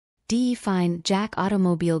JAC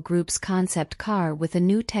Automobile Group's concept car with a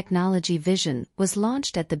new technology vision was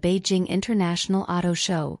launched at the Beijing International Auto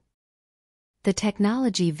Show. The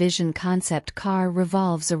technology vision concept car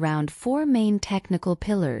revolves around four main technical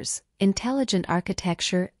pillars: intelligent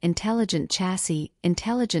architecture, intelligent chassis,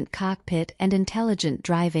 intelligent cockpit, and intelligent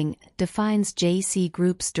driving. Defines JAC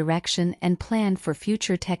Group's direction and plan for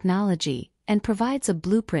future technology, and provides a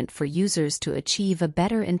blueprint for users to achieve a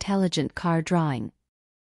better intelligent car drawing.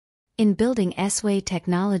 In building S-Way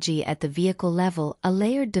technology at the vehicle level, a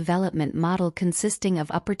layered development model consisting of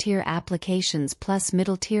upper-tier applications plus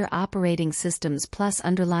middle-tier operating systems plus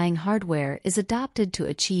underlying hardware is adopted to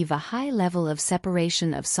achieve a high level of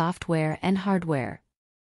separation of software and hardware.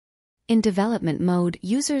 In development mode,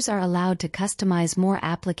 users are allowed to customize more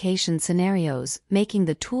application scenarios, making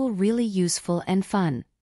the tool really useful and fun.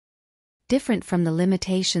 Different from the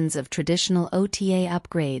limitations of traditional OTA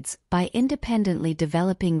upgrades, by independently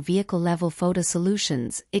developing vehicle-level FOTA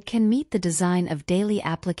solutions, it can meet the design of daily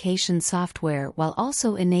application software while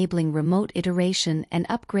also enabling remote iteration and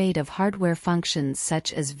upgrade of hardware functions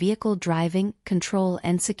such as vehicle driving, control,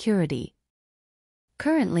 and security.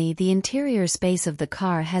 Currently, the interior space of the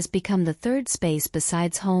car has become the third space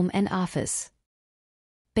besides home and office.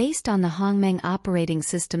 Based on the Hongmeng operating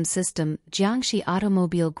system, Jiangxi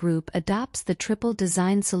Automobile Group adopts the triple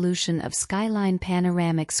design solution of Skyline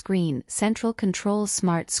Panoramic Screen, Central Control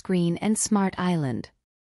Smart Screen, and Smart Island.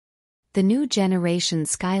 The new generation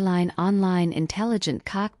Skyline Online Intelligent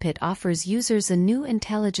Cockpit offers users a new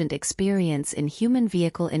intelligent experience in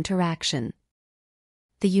human-vehicle interaction.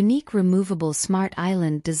 The unique removable Smart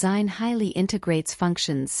Island design highly integrates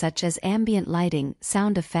functions such as ambient lighting,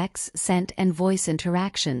 sound effects, scent, and voice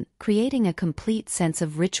interaction, creating a complete sense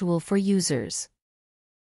of ritual for users.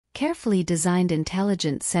 Carefully designed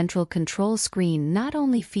intelligent central control screen not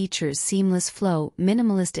only features seamless flow,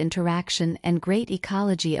 minimalist interaction, and great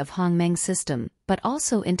ecology of Hongmeng system, but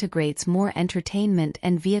also integrates more entertainment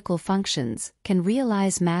and vehicle functions, can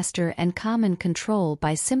realize master and common control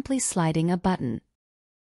by simply sliding a button.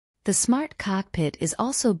 The smart cockpit is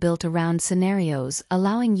also built around scenarios,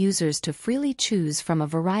 allowing users to freely choose from a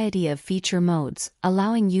variety of feature modes,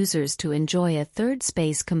 allowing users to enjoy a third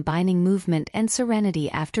space combining movement and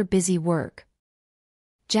serenity after busy work.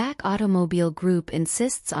 JAC Automobile Group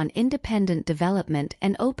insists on independent development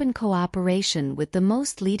and open cooperation with the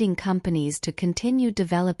most leading companies to continue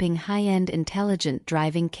developing high-end intelligent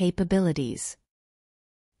driving capabilities.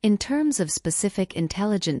 In terms of specific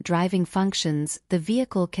intelligent driving functions, the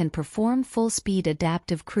vehicle can perform full-speed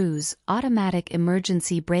adaptive cruise, automatic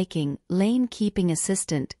emergency braking, lane keeping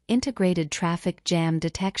assistant, integrated traffic jam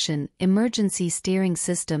detection, emergency steering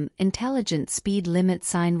system, intelligent speed limit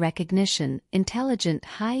sign recognition, intelligent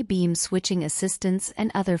high beam switching assistance, and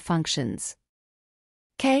other functions.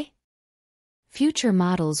 Future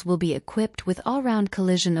models will be equipped with all-round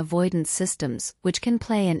collision avoidance systems, which can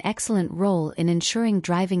play an excellent role in ensuring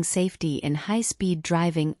driving safety in high-speed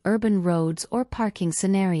driving, urban roads, or parking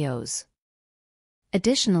scenarios.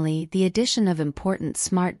 Additionally, the addition of important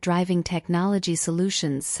smart driving technology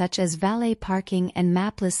solutions such as valet parking and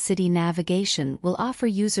mapless city navigation will offer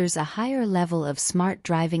users a higher level of smart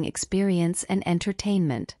driving experience and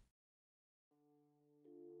entertainment.